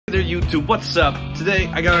There YouTube, what's up? Today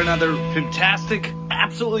I got another fantastic,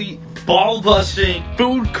 absolutely ball-busting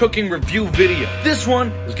food cooking review video. This one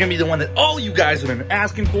is gonna be the one that all you guys have been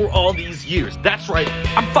asking for all these years. That's right,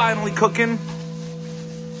 I'm finally cooking.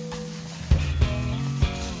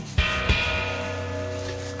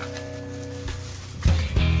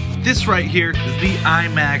 This right here is the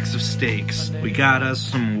IMAX of steaks. We got us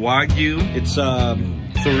some wagyu. It's a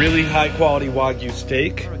really high quality wagyu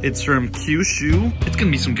steak. It's from Kyushu. It's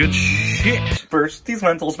gonna be some good shit. First, these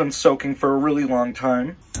lentils been soaking for a really long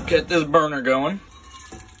time. Get this burner going.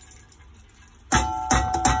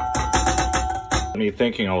 Me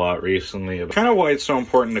thinking a lot recently about kind of why it's so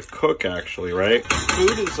important to cook, actually, right?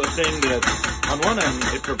 Food is a thing that, on one end,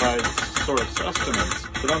 it provides sort of sustenance,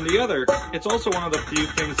 but on the other, it's also one of the few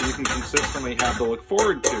things that you can consistently have to look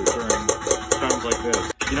forward to during times like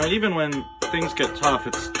this. You know, even when things get tough,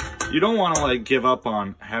 you don't want to, like, give up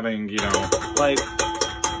on having, you know, like,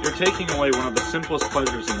 you're taking away one of the simplest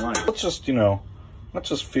pleasures in life. Let's just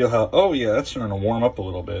feel how, oh yeah, that's starting to warm up a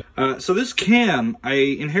little bit. So this can, I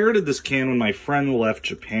inherited this can when my friend left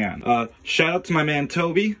Japan. Shout out to my man,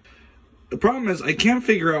 Toby. The problem is I can't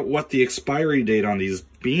figure out what the expiry date on these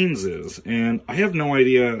beans is, and I have no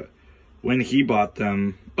idea when he bought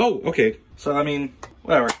them. Oh, okay. So, I mean,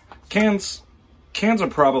 whatever. Cans are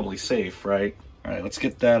probably safe, right? All right, let's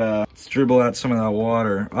get that, let's dribble out some of that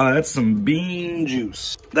water. That's some bean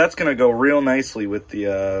juice. That's gonna go real nicely with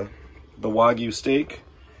the wagyu steak.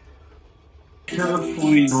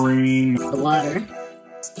 Carefully drain the water.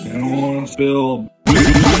 You don't want to spill the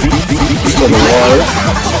water.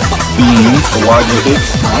 Beans, the wagyu steak.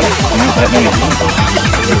 Not that many beans.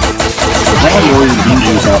 I don't know where your bean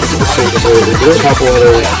juice out. There's a couple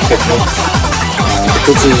other techniques.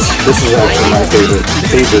 This is actually my favorite of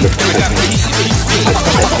techniques.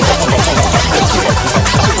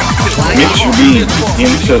 Mix your beans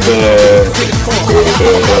into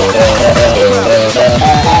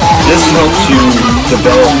this helps you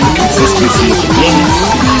develop the consistency of the beans.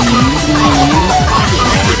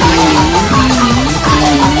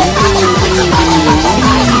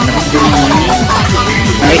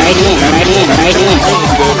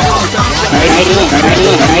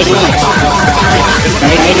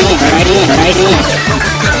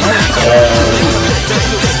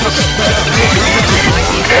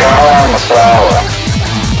 Masala,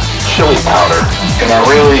 chili powder, and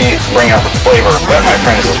really bring out the flavor. That, my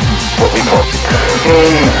friends, is what we call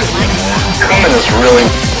cumin. Cumin is really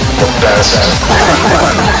the best.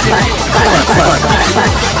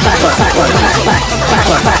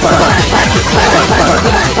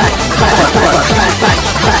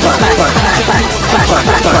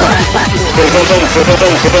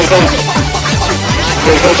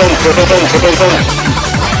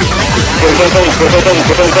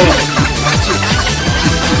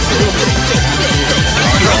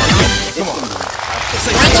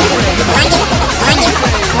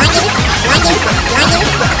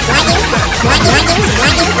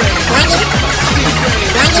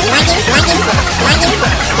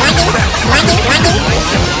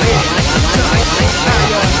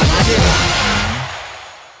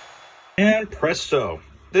 And presto,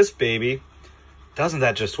 this baby, doesn't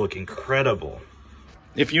that just look incredible?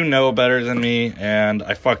 If you know better than me and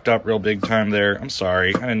I fucked up real big time there, I'm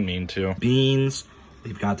sorry, I didn't mean to. Beans,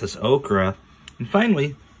 we've got this okra, and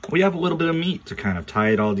finally, we have a little bit of meat to kind of tie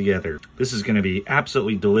it all together. This is gonna be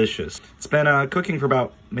absolutely delicious. It's been cooking for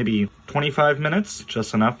about maybe 25 minutes,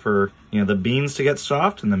 just enough for, you know, the beans to get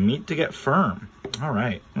soft and the meat to get firm. All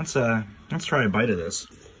right, let's try a bite of this.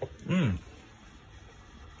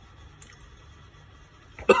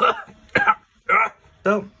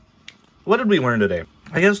 So, what did we learn today?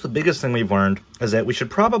 I guess the biggest thing we've learned is that we should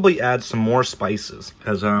probably add some more spices,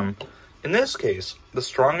 because in this case, the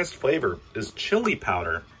strongest flavor is chili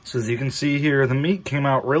powder. So as you can see here, the meat came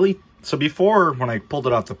out really, so before when I pulled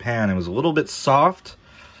it off the pan, it was a little bit soft,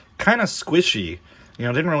 kind of squishy, you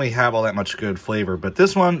know, didn't really have all that much good flavor, but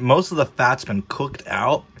this one, most of the fat's been cooked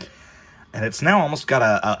out, and it's now almost got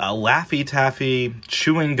a Laffy Taffy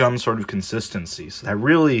chewing gum sort of consistency, so that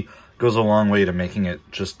really goes a long way to making it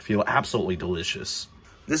just feel absolutely delicious.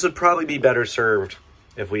 This would probably be better served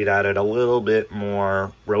if we'd added a little bit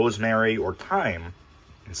more rosemary or thyme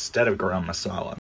instead of garam masala.